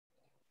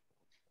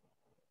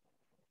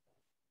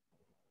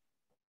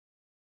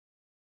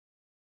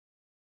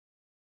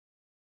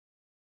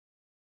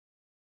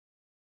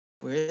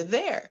We're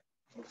there.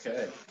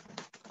 Okay.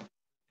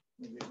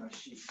 Let me get my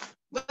sheet.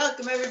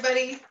 Welcome,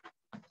 everybody.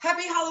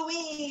 Happy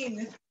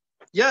Halloween.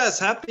 Yes,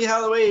 happy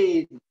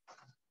Halloween.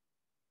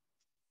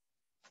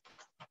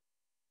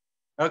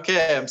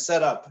 Okay, I'm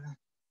set up.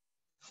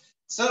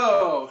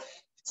 So,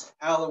 it's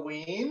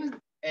Halloween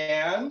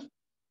and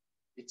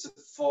it's a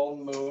full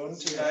moon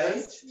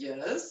tonight.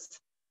 Yes.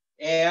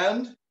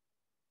 And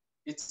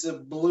it's a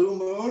blue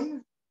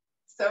moon.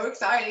 So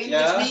exciting,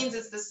 Yeah. Which means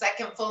it's the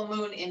second full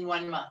moon in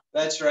 1 month.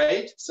 That's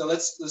right. So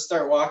let's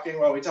start walking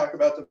while we talk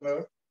about the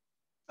moon.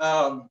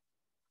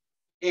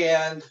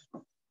 And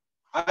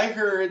I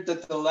heard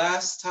that the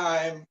last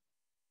time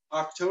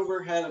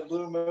October had a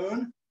blue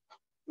moon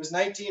was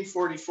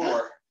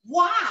 1944.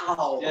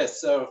 Wow. Yes,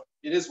 so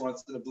it is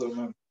once in a blue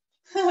moon.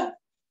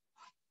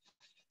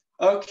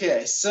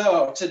 Okay,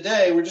 so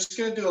today we're just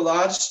going to do a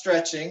lot of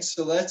stretching.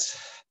 So let's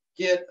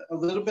get a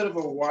little bit of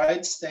a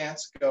wide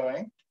stance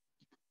going.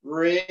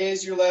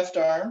 Raise your left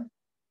arm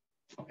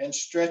and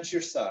stretch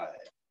your side.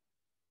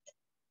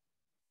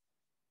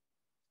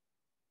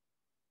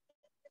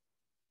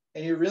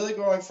 And you're really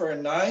going for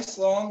a nice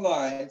long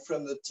line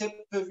from the tip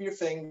of your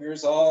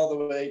fingers all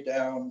the way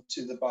down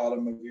to the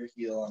bottom of your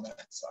heel on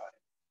that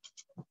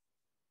side.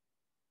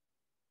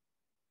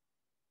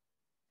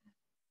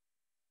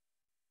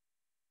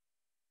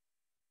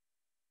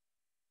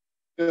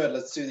 Good,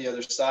 let's do the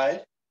other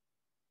side.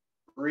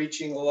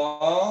 Reaching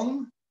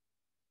long,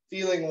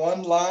 feeling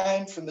one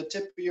line from the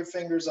tip of your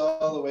fingers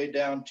all the way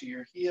down to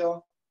your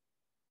heel.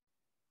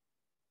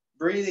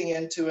 Breathing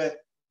into it.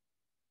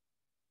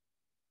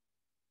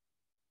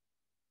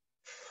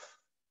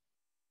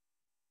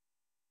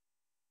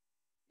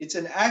 It's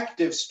an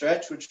active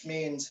stretch, which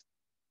means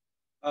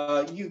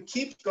you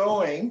keep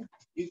going,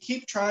 you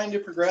keep trying to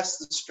progress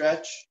the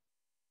stretch.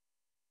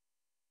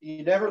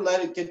 You never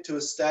let it get to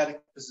a static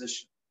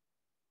position.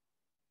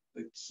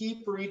 But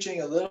keep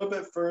reaching a little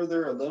bit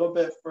further, a little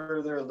bit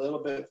further, a little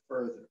bit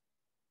further.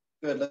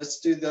 Good, let's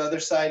do the other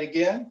side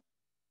again.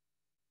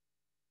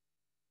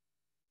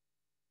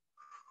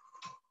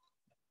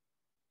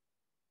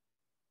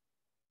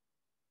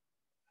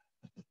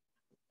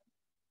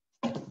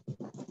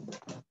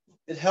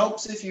 It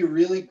helps if you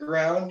really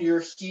ground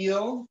your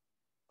heel,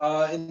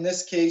 in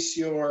this case,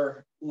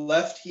 your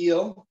left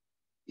heel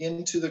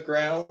into the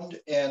ground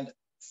and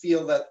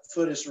feel that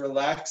foot is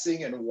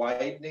relaxing and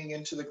widening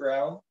into the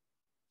ground.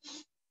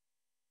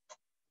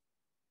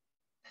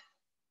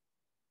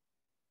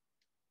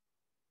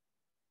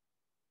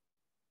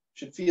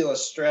 Should feel a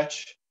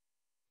stretch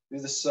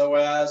through the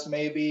psoas,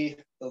 maybe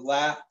the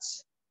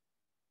lats.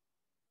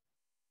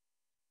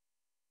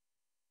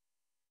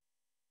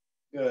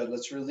 Good,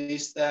 let's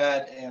release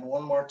that, and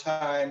one more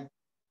time.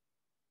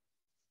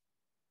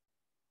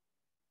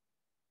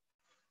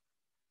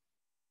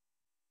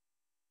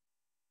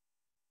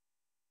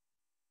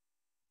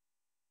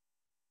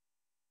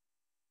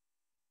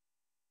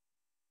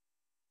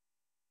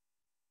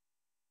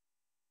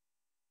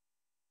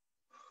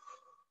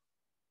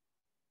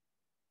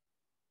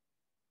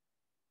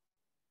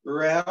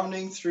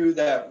 Rounding through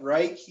that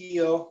right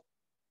heel,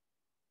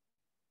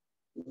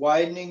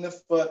 widening the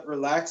foot,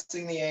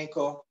 relaxing the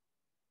ankle.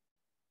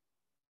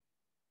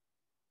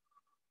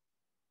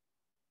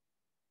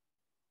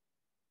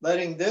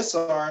 Letting this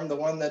arm, the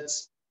one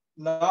that's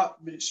not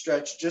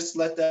stretched, just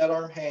let that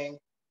arm hang.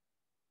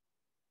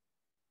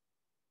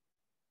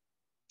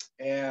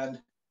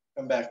 And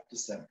come back to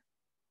center.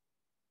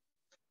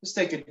 Just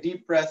take a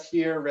deep breath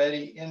here,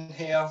 ready,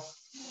 inhale.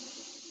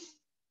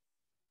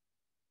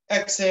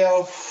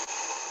 Exhale.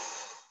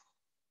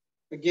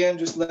 Again,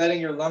 just letting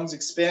your lungs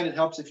expand. It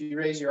helps if you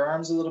raise your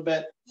arms a little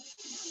bit.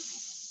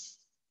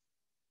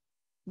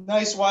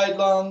 Nice wide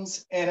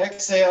lungs, and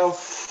exhale.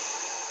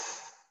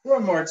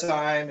 One more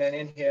time, and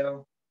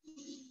inhale.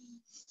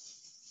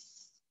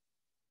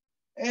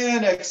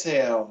 And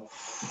exhale.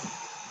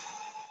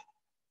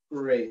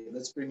 Great,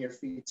 let's bring your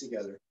feet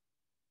together.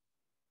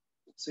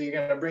 So you're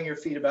gonna bring your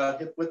feet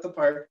about hip width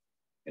apart.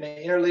 You're gonna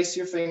interlace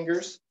your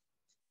fingers,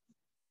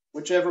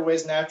 whichever way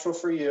is natural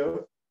for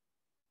you.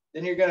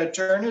 Then you're gonna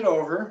turn it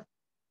over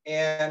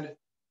and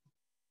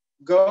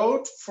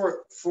go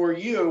for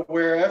you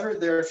wherever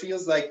there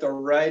feels like the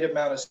right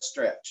amount of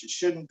stretch. It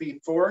shouldn't be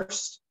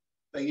forced,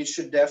 but you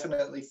should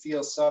definitely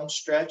feel some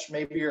stretch.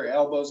 Maybe your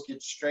elbows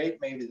get straight,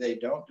 maybe they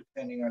don't,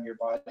 depending on your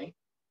body.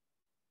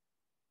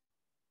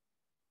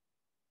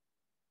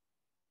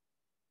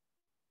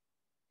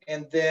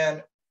 And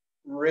then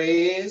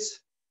raise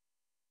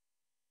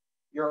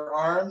your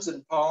arms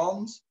and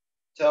palms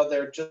till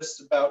they're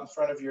just about in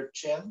front of your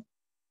chin.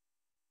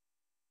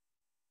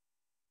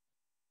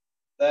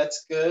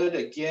 That's good.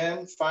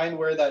 Again, find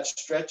where that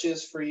stretch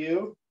is for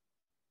you.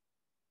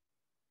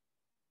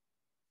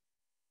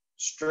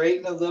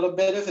 Straighten a little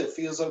bit if it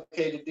feels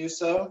okay to do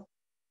so.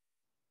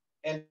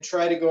 And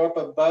try to go up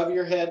above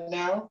your head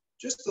now,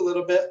 just a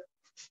little bit.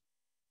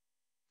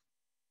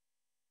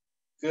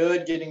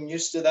 Good, getting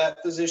used to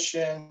that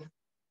position.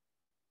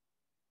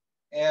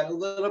 And a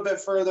little bit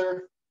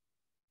further.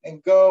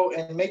 and go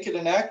and make it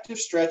an active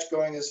stretch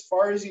going as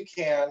far as you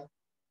can.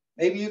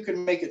 Maybe you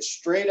can make it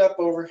straight up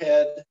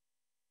overhead,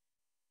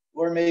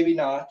 or maybe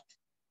not.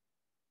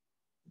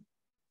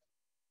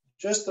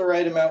 Just the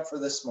right amount for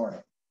this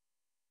morning.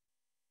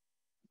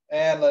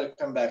 And let it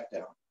come back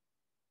down.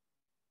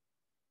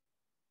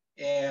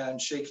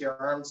 And shake your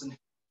arms and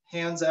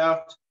hands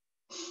out.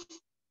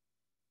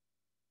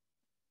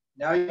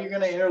 Now you're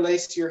going to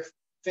interlace your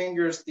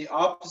fingers the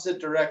opposite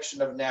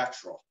direction of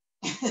natural.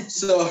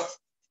 So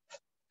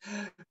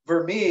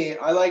for me,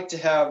 I like to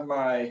have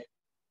my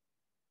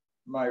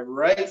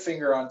right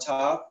finger on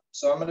top.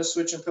 So I'm going to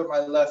switch and put my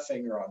left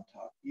finger on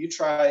top. You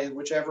try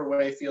whichever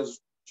way feels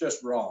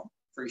just wrong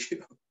for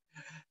you.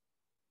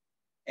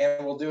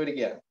 And we'll do it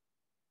again.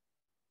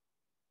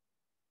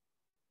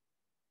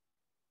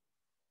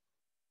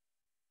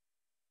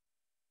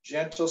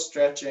 Gentle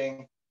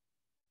stretching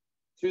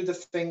through the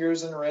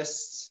fingers and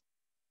wrists.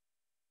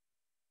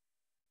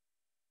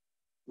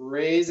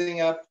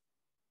 Raising up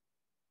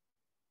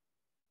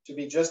to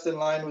be just in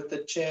line with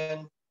the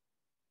chin.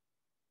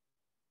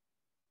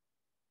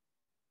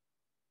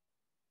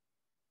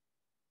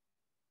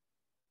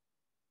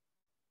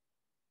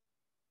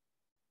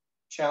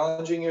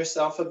 Challenging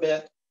yourself a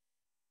bit.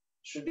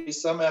 Should be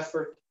some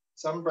effort,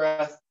 some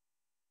breath.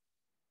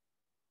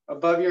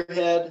 Above your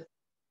head.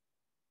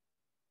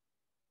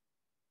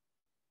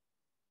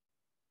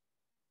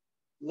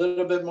 A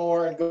little bit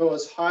more and go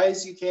as high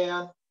as you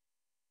can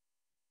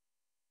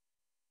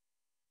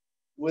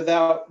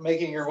without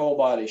making your whole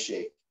body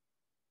shake.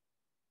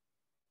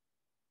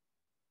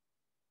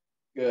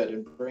 Good,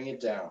 and bring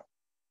it down.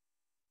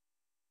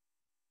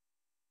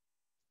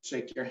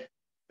 Shake your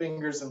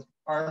fingers and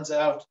arms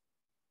out.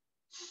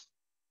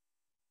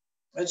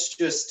 Let's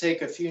just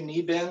take a few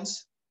knee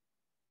bends.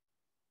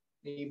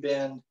 Knee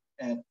bend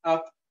and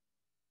up.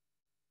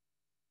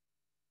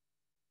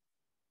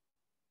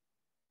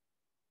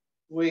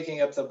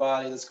 Waking up the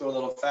body. Let's go a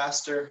little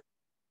faster.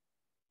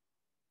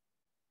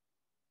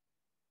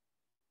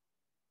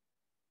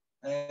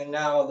 And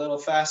now a little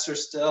faster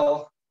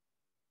still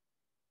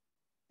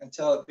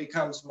until it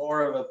becomes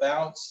more of a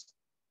bounce.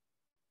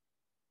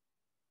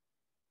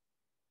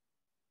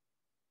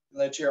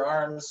 Let your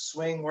arms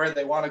swing where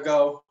they want to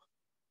go.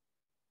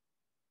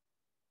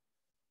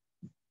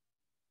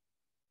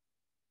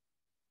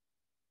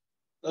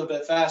 A little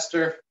bit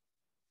faster.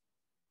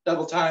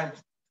 Double time.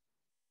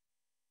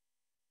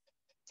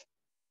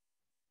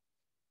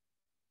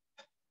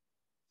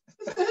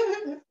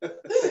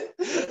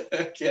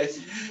 Okay,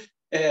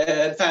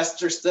 and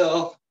faster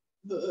still.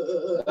 And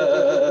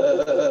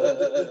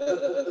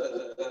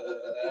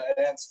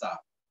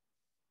stop.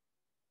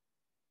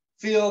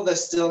 Feel the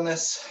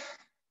stillness.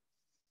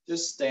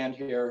 Just stand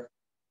here.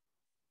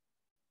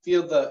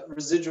 Feel the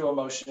residual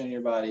motion in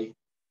your body.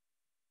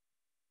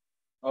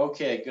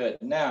 Okay, good.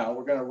 Now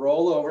we're going to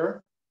roll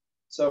over.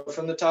 So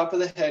from the top of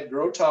the head,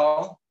 grow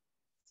tall.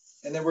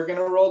 And then we're going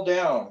to roll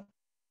down.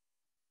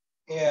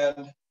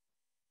 And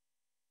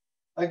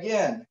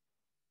again,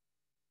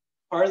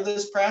 part of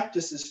this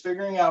practice is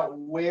figuring out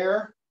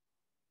where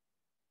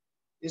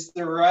is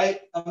the right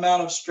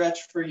amount of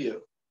stretch for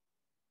you.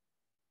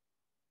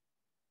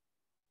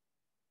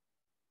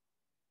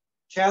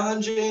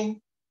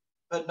 Challenging,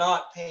 but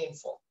not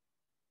painful.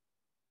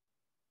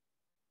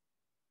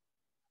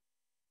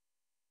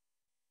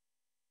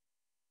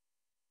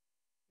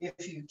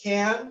 If you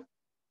can,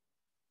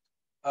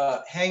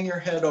 hang your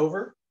head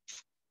over.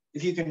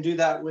 If you can do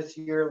that with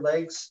your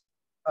legs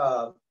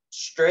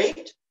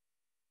straight,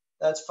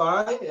 that's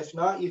fine. If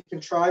not, you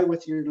can try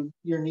with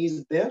your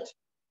knees bent.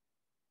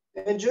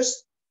 And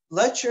just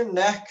let your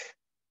neck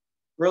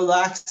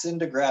relax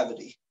into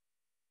gravity.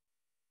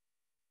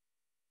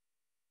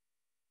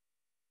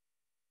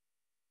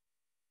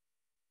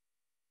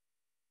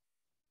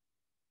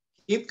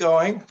 Keep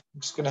going.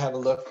 I'm just going to have a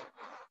look.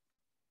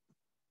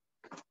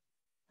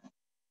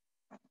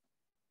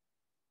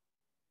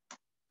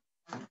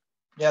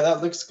 Yeah,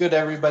 that looks good,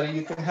 everybody.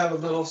 You can have a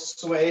little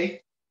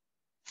sway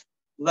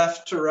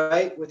left to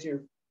right with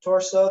your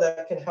torso.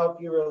 That can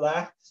help you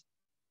relax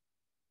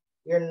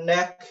your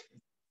neck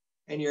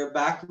and your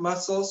back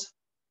muscles.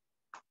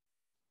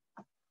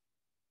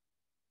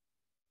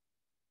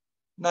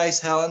 Nice,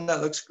 Helen.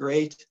 That looks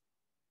great.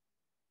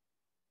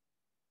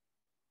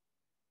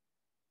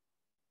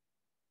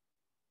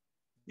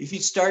 If you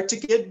start to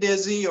get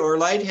dizzy or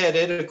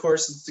lightheaded, of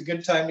course, it's a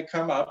good time to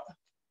come up.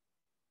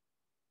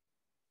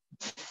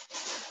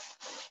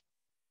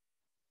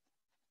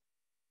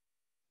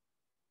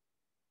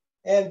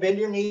 And bend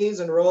your knees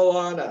and roll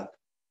on up.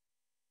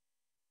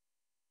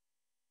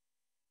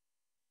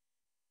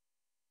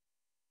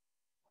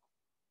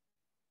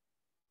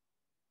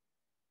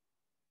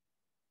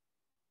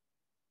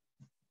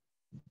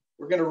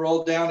 We're going to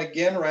roll down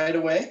again right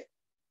away.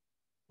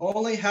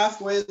 Only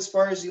halfway as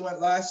far as you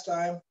went last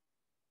time.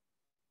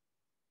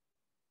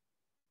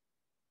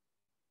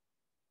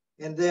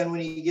 And then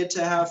when you get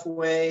to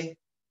halfway,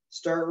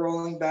 start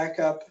rolling back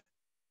up.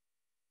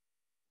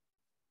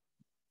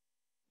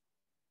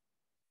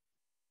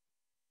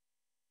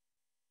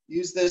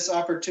 use this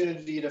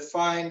opportunity to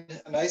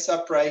find a nice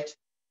upright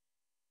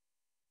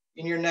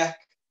in your neck,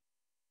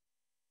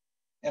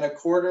 and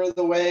 1/4 of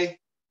the way,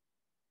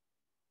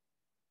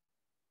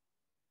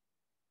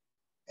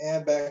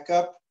 and back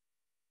up.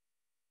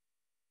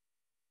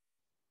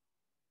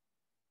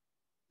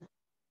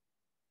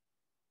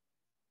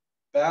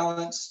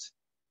 Balanced,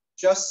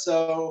 just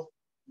so,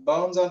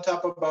 bones on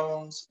top of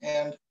bones,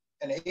 and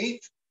an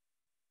 1/8.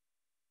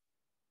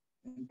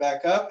 And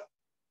back up.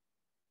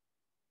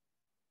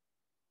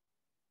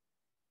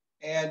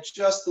 And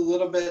just a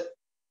little bit,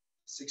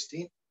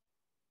 16.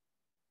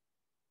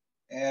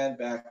 And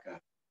back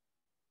up.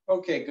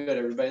 Okay, good,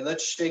 everybody.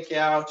 Let's shake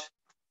out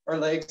our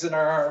legs and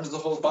our arms, the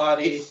whole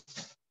body.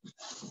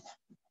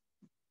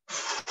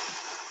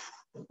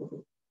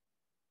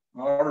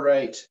 All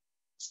right,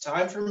 it's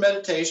time for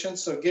meditation,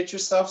 so get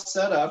yourself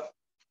set up.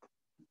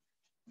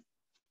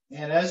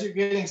 And as you're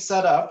getting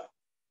set up,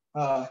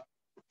 I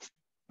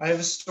have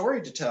a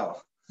story to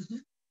tell.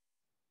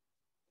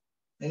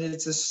 And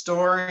it's a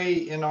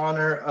story in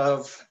honor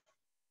of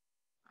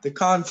the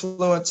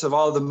confluence of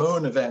all the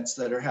moon events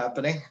that are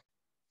happening.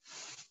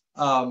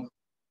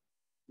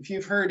 If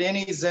you've heard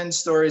any Zen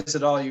stories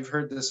at all, you've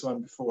heard this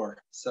one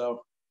before.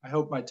 So I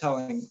hope my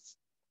telling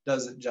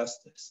does it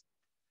justice.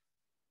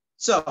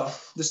 So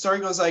the story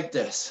goes like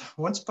this.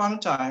 Once upon a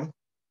time,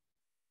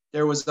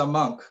 there was a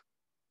monk,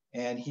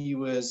 and he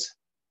was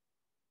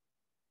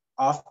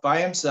off by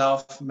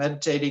himself,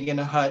 meditating in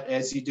a hut,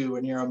 as you do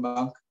when you're a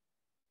monk.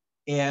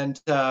 And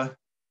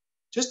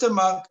just a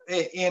monk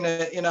in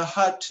a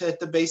hut at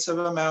the base of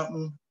a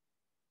mountain,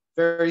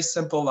 very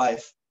simple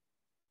life.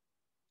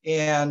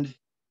 And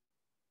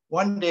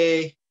one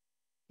day,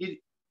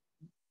 he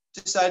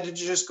decided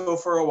to just go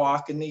for a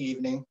walk in the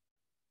evening.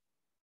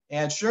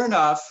 And sure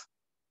enough,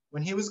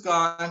 when he was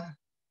gone,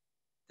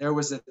 there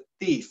was a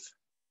thief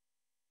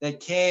that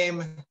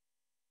came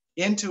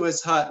into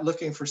his hut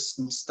looking for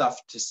some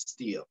stuff to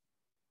steal.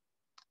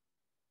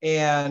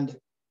 And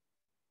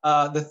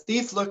the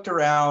thief looked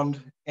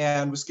around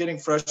and was getting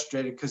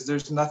frustrated because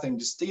there's nothing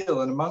to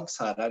steal in a monk's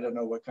hut. I don't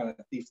know what kind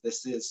of thief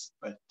this is,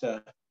 but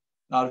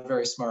not a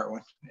very smart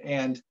one.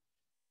 And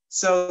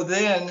so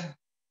then,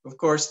 of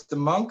course, the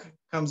monk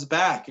comes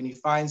back and he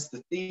finds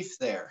the thief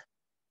there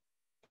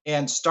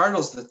and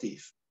startles the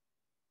thief.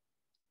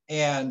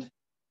 And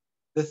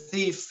the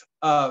thief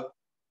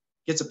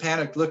gets a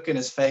panicked look in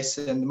his face,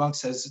 and the monk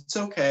says, "It's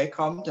okay,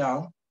 calm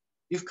down.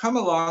 You've come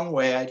a long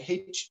way. I'd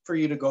hate for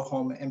you to go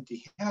home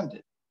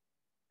empty-handed."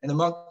 And the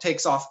monk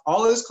takes off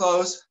all his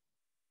clothes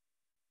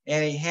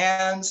and he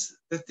hands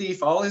the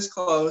thief all his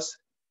clothes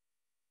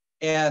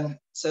and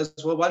says,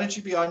 "Well, why don't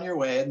you be on your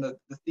way?" And the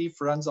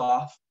thief runs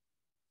off.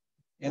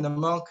 And the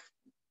monk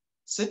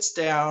sits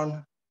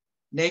down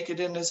naked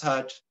in his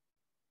hut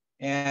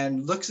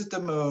and looks at the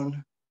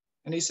moon.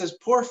 And he says,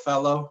 "Poor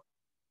fellow,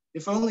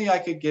 if only I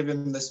could give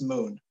him this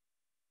moon."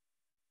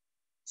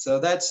 So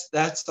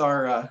that's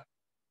our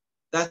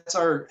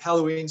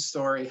Halloween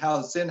story,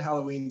 Zen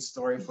Halloween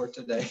story for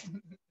today.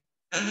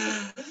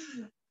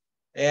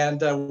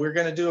 And we're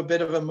going to do a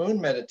bit of a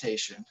moon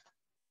meditation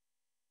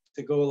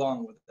to go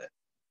along with it.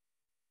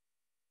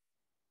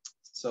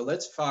 So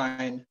let's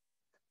find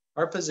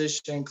our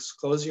position.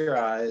 Close your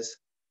eyes.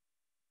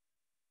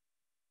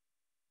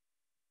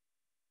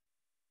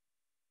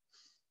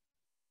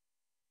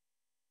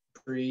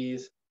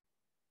 Breathe.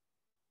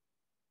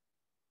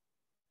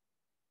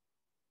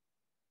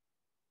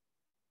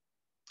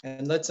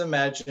 And let's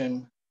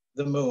imagine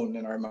the moon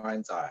in our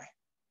mind's eye.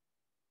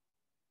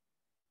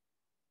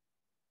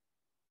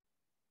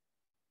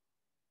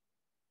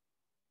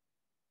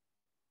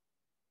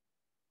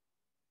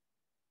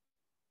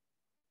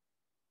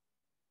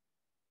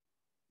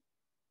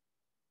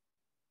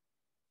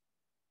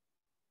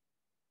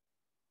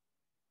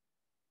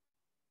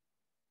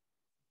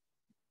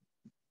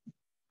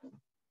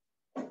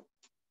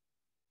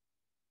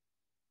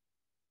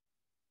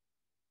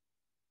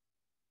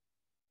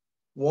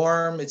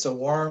 Warm, it's a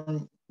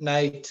warm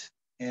night,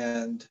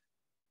 and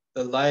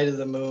the light of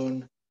the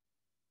moon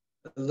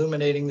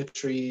illuminating the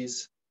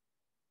trees.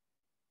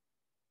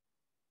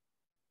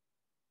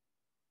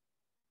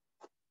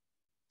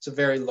 It's a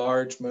very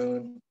large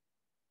moon,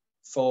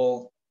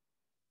 full,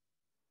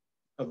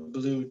 a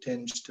blue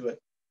tinge to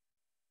it.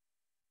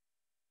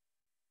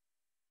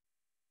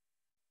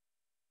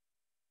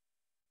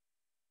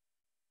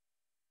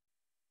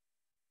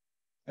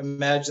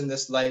 Imagine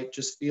this light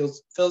just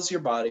fills your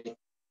body.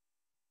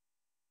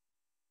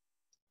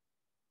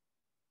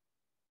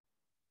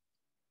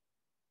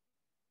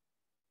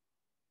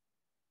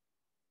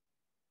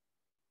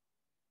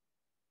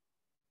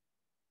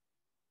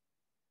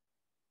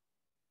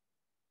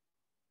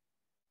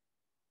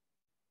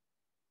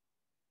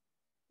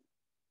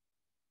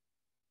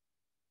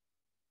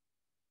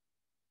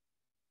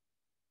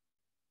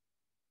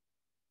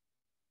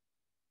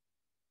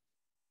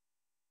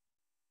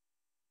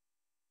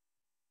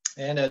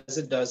 And as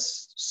it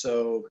does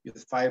so, the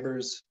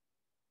fibers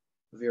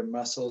of your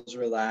muscles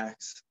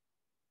relax,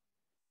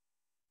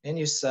 and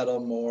you settle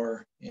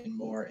more and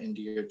more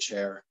into your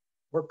chair.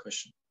 or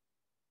cushion.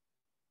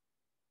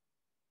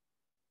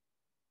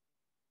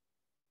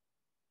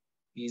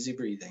 Easy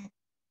breathing.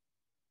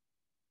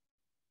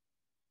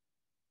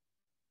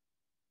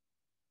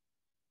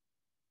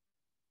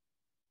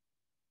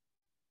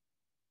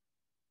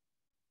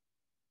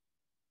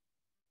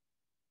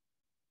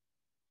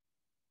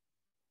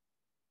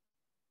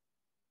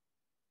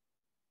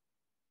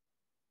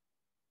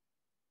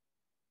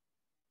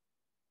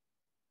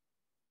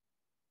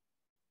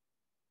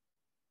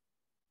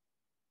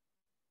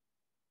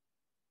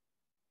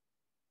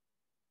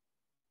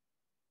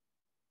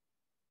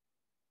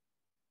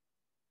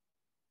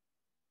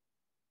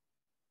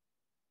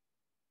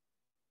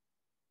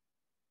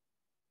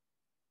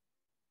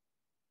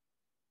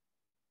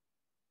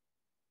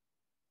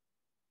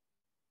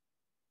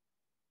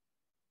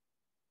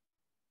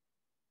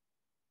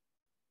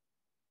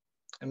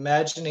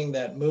 Imagining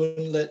that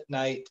moonlit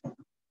night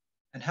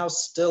and how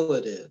still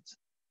it is.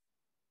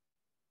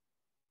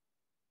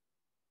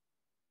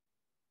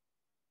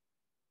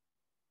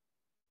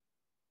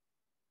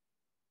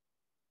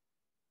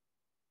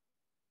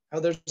 How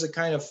there's a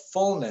kind of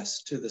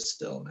fullness to the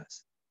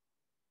stillness.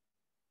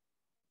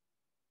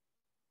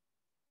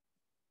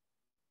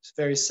 It's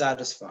very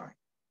satisfying.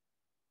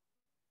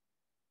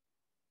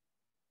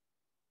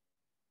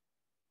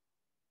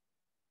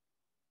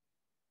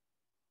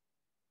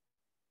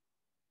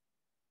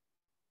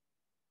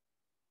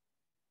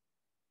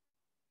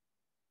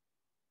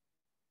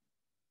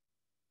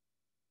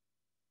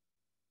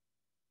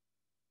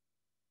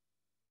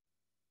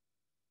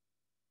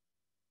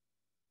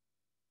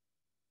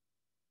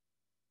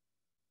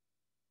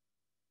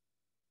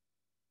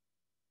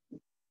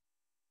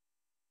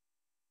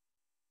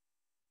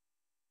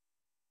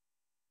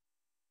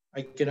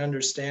 I can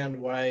understand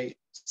why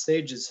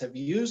sages have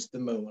used the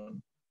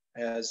moon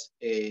as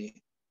a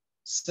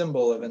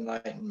symbol of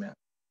enlightenment.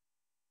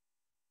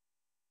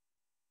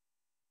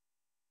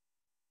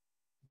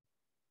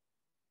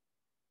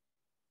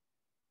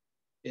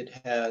 It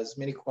has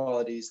many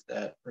qualities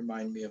that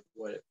remind me of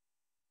what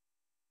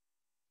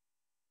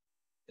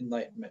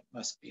enlightenment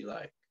must be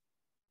like,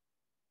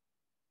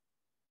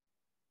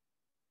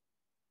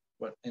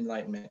 what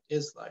enlightenment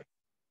is like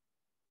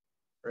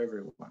for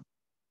everyone.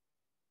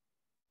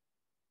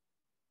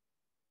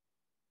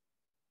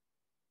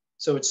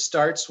 So it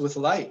starts with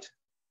light.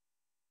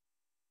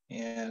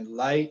 And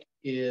light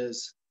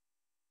is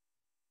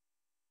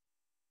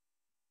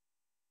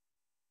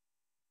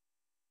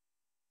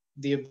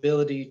the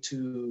ability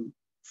to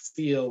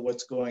feel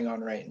what's going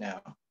on right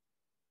now.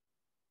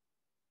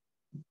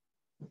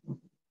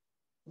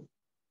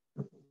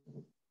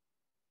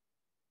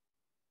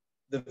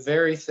 The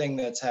very thing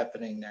that's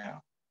happening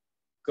now.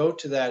 Go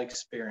to that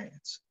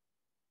experience.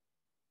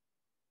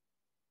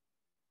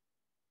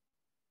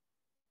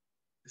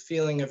 The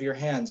feeling of your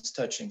hands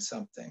touching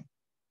something,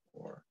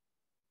 or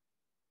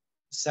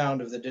the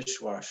sound of the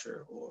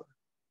dishwasher, or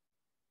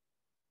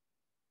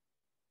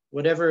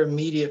whatever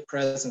immediate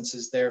presence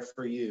is there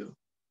for you.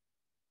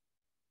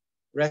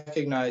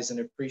 Recognize and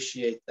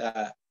appreciate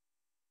that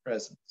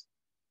presence.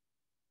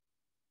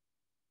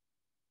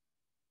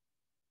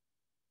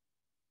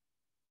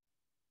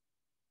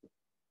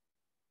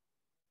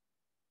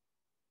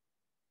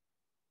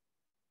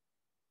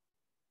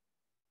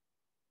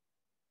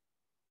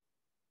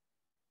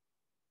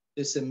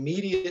 This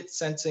immediate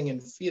sensing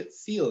and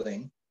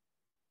feeling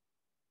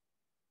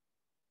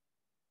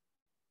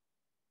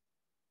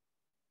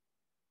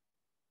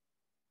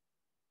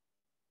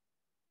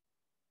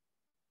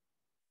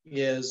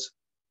is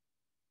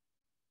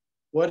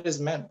what is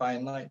meant by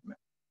enlightenment.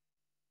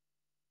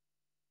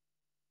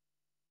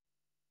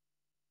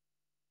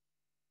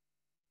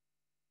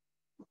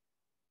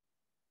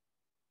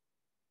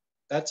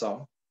 That's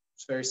all.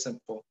 It's very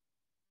simple.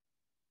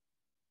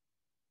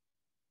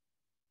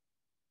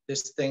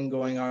 This thing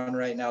going on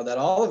right now that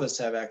all of us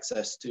have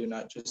access to,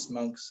 not just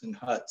monks in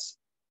huts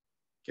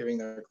giving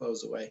their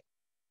clothes away.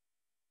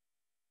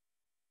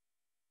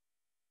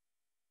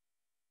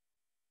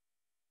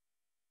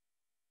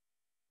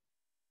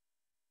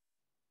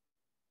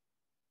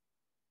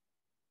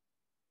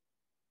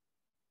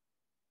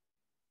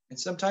 And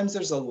sometimes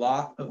there's a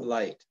lot of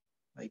light.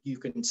 Like you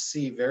can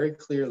see very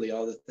clearly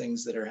all the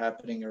things that are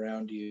happening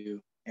around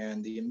you,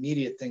 and the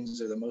immediate things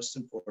are the most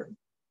important.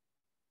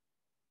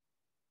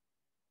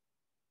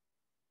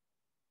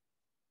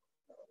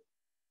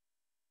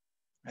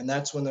 And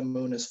that's when the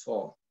moon is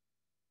full.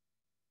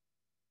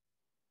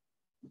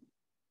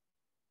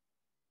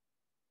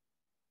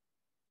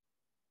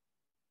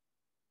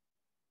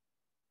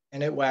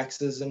 And it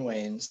waxes and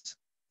wanes.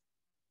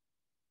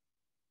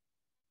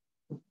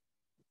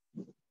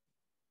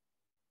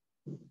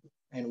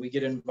 And we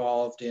get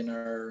involved in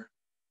our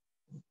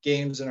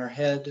games in our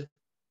head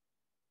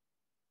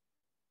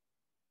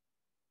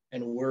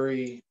and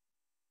worry.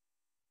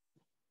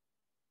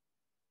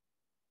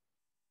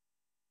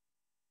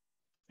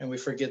 And we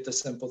forget the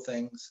simple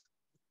things.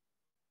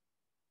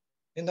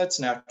 And that's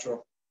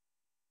natural.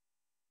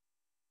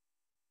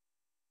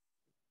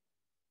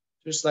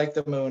 Just like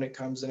the moon, it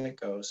comes and it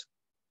goes.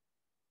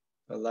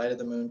 The light of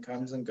the moon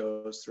comes and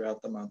goes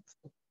throughout the month.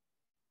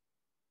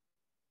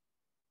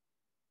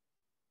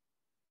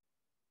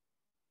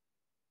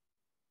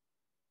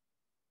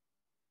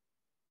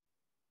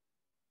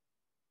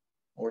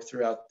 Or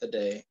throughout the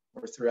day,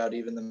 or throughout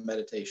even the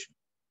meditation.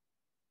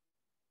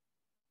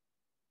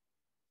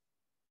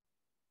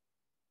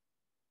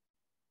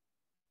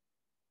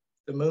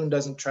 The moon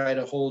doesn't try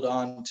to hold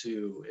on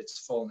to its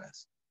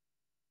fullness.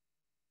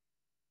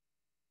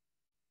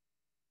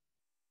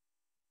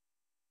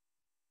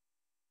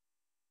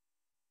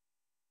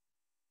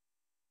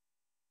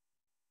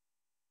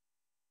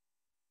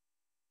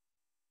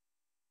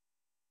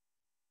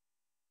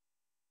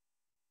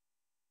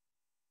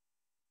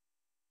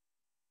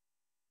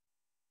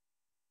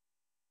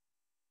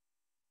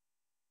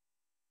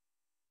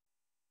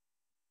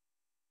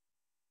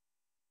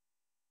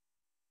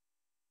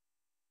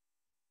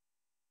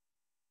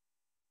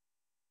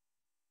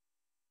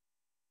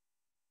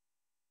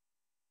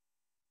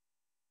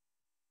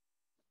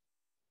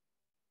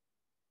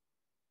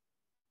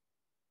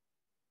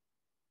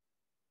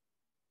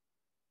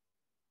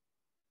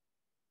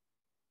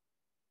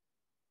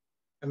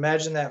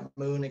 Imagine that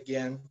moon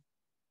again,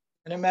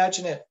 and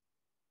imagine it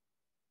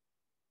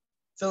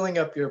filling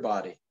up your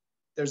body.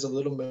 There's a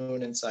little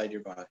moon inside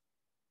your body.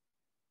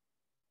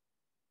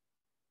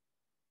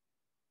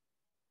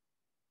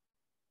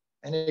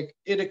 And it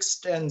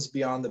extends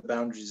beyond the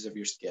boundaries of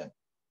your skin.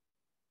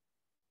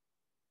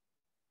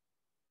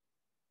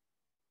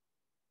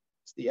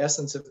 It's the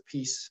essence of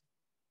peace.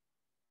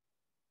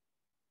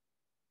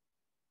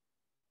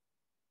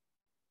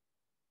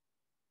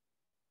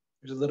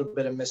 There's a little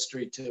bit of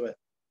mystery to it.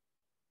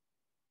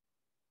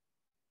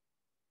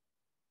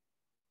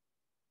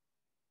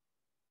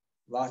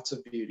 Lots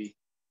of beauty.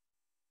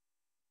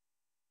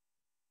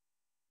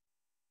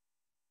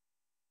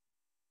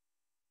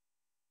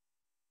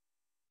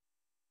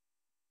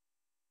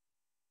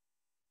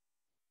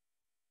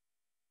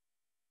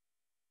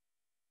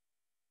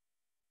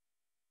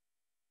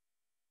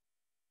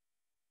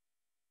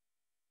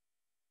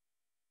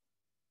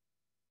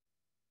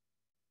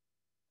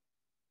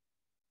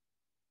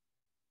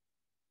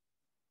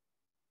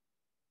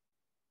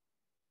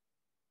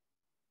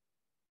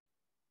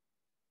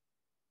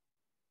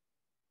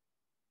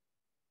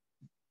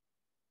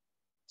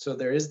 So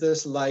there is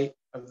this light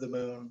of the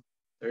moon.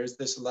 There is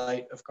this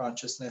light of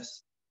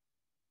consciousness.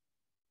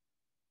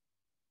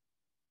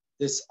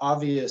 This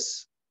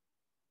obvious,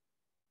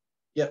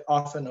 yet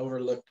often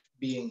overlooked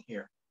being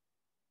here.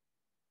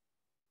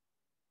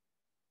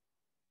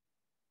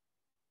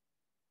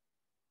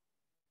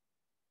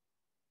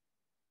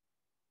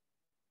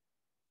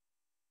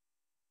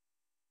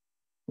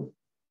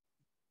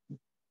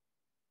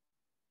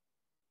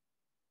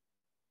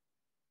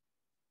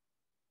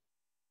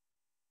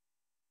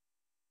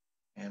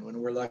 And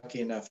when we're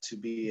lucky enough to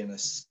be in a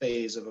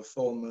phase of a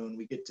full moon,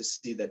 we get to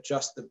see that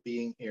just the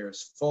being here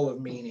is full of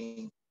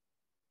meaning.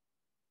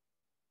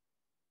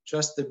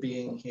 Just the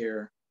being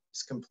here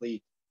is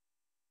complete,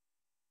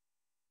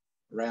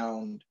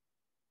 round.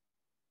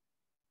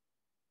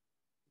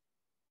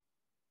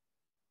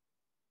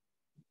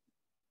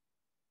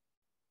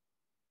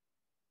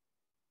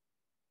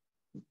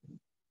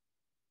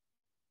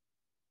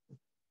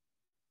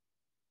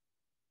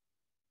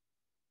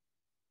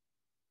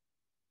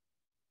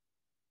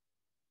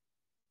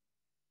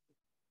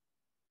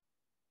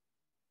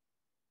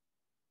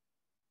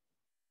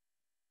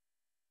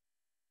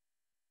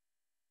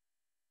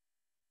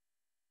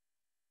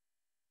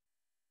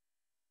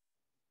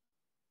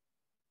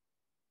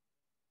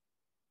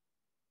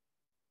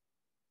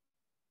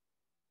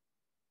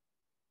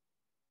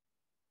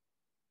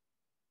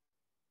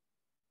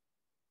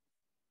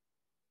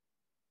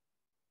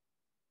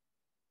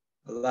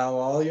 Allow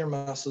all your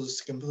muscles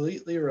to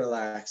completely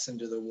relax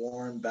into the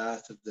warm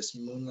bath of this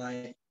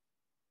moonlight.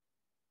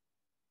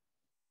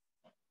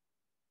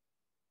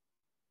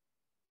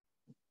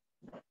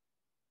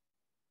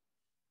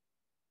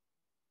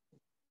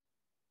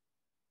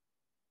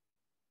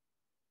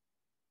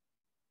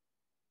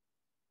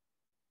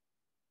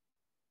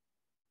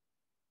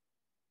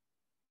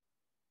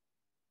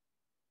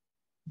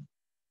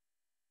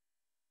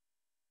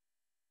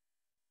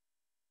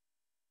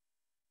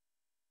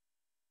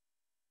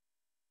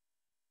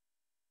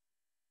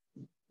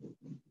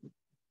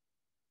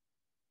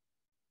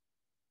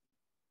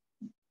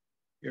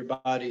 Your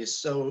body is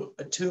so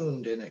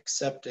attuned and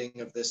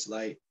accepting of this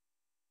light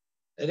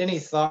that any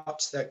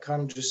thoughts that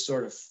come just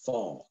sort of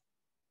fall.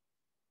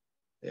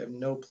 They have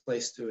no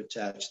place to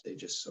attach. They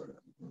just sort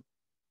of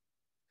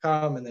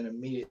come and then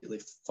immediately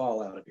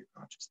fall out of your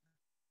consciousness.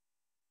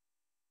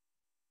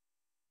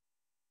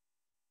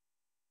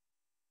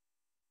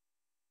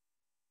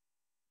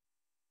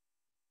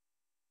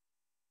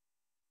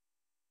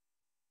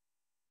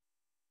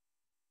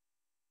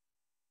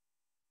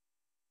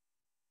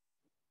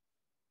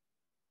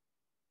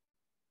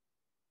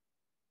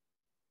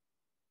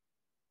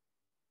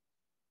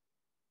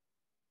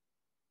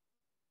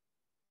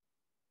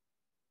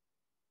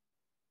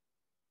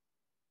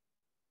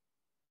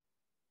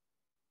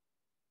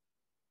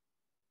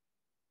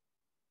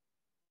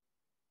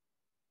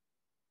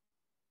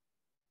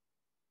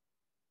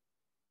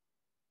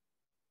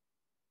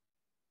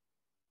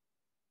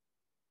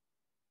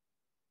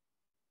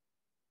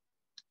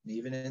 And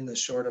even in the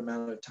short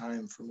amount of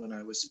time from when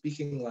I was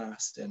speaking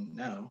last and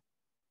now,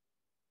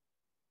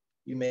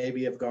 you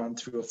maybe have gone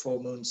through a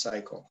full moon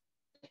cycle.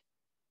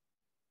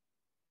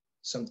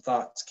 Some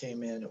thoughts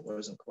came in, it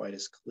wasn't quite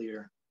as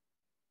clear.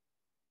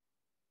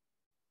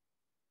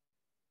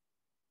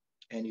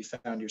 And you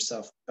found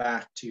yourself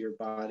back to your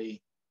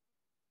body,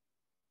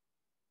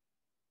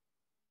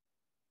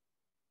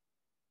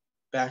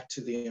 back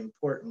to the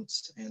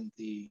importance and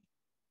the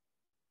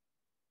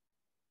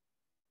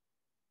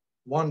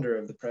wonder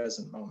of the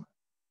present moment,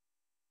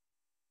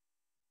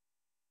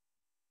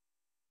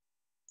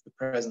 the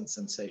present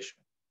sensation.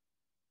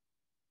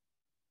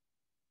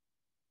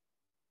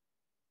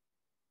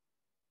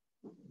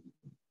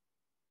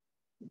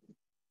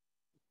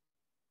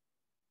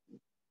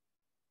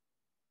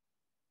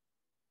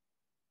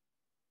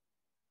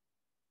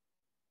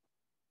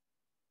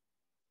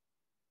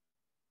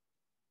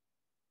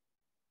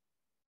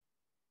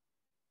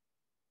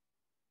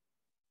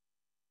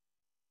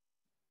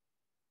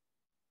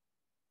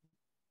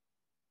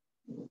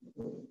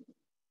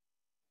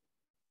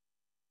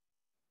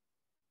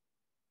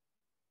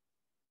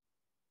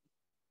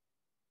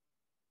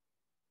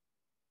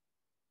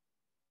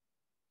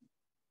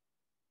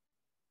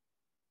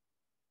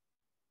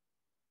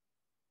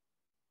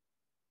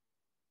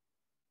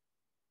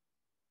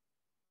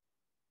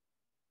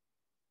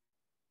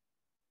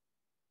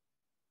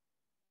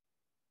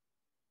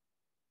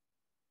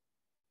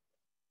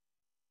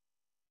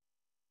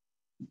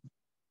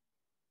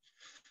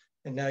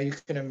 And now you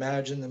can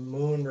imagine the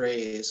moon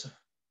rays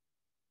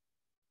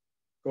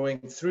going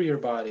through your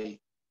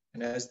body.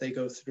 And as they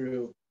go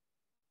through,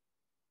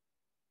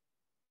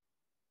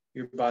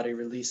 your body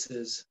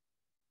releases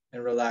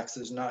and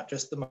relaxes not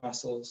just the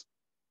muscles,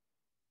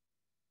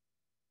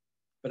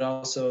 but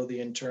also the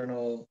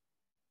internal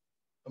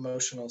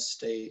emotional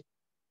state.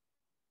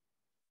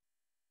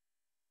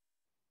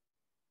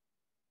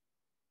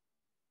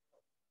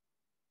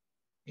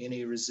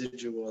 Any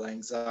residual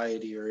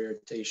anxiety or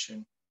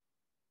irritation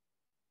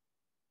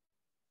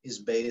is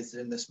bathed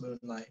in this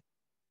moonlight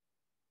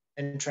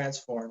and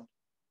transformed.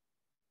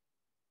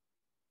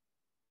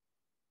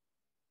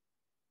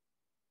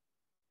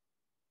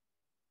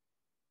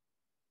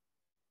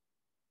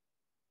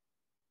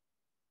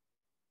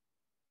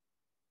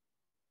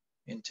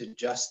 Into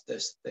just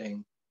this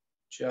thing,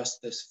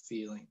 just this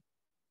feeling,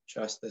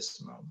 just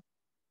this moment.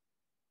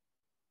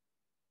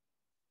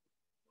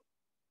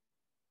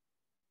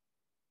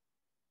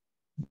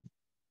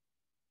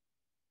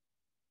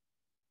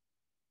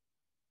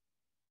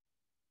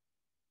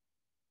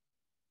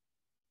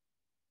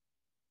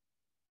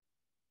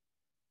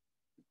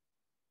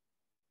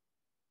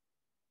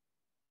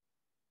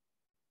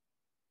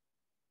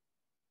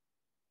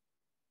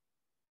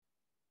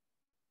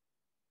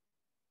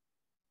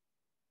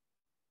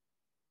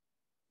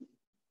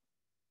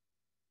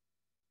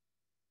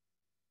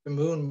 The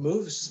moon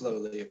moves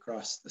slowly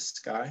across the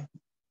sky.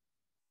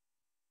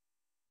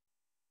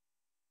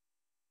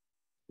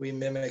 We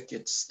mimic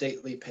its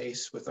stately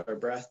pace with our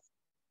breath.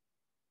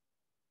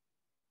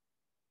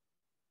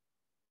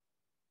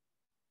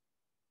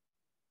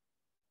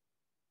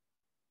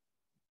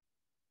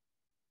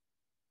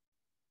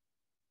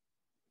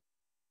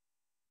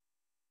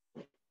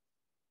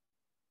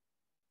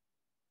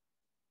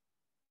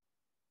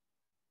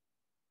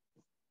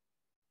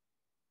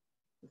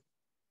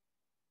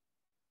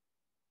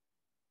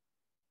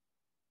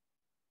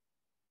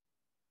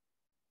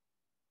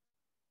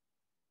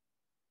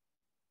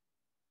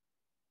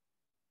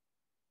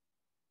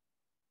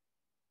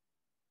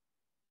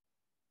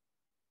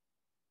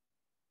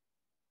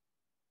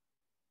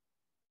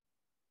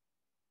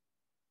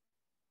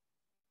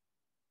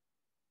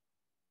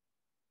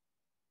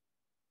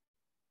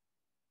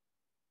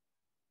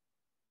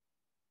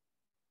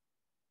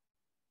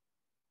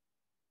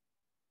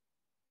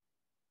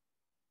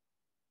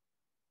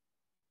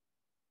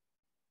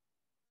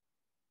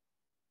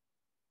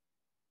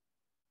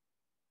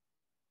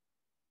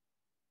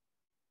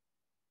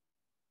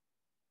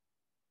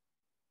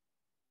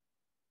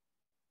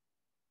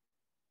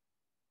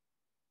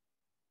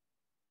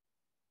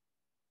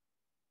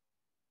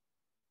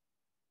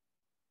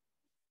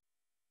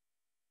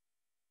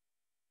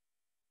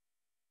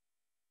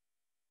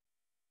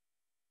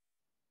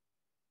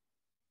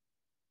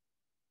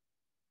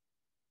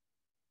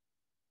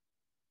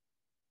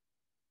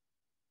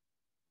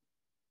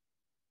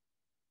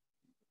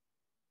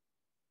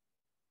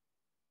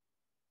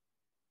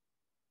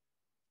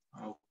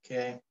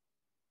 Okay,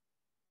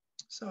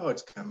 so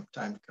it's time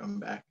to come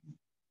back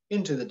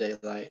into the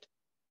daylight.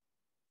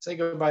 Say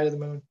goodbye to the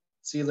moon.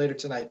 See you later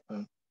tonight,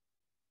 moon.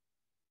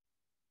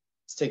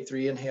 Let's take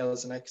 3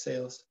 inhales and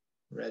exhales.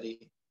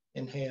 Ready?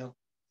 Inhale.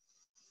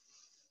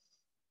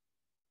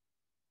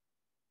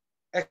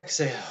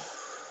 Exhale.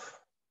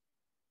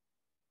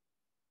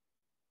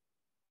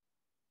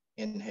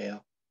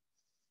 Inhale.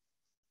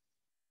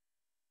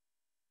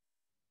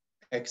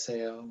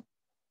 Exhale.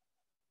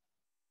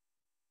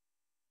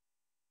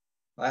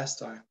 Last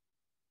time.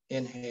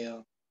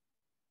 Inhale.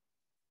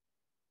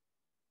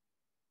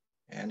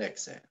 And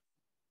exhale.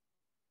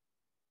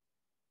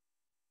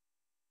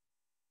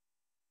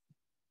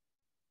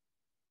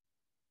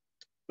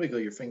 Wiggle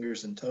your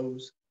fingers and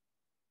toes.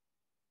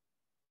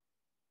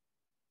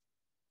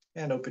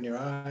 And open your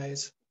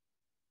eyes.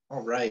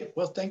 All right.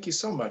 Well, thank you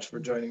so much for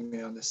joining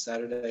me on this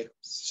Saturday.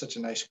 Such a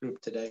nice group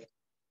today.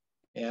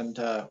 And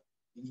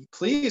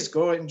please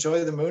go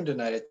enjoy the moon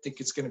tonight. I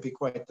think it's going to be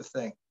quite the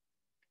thing.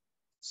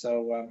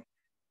 So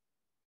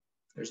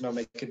there's no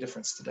make a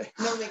difference today.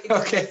 No make a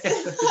difference. Okay.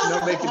 There's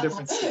no make a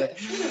difference today.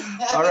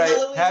 Happy All right.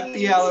 Halloween.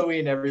 Happy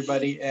Halloween,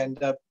 everybody.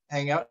 And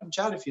hang out and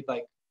chat if you'd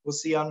like. We'll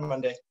see you on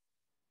Monday.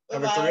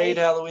 Have a Bye-bye. great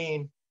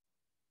Halloween.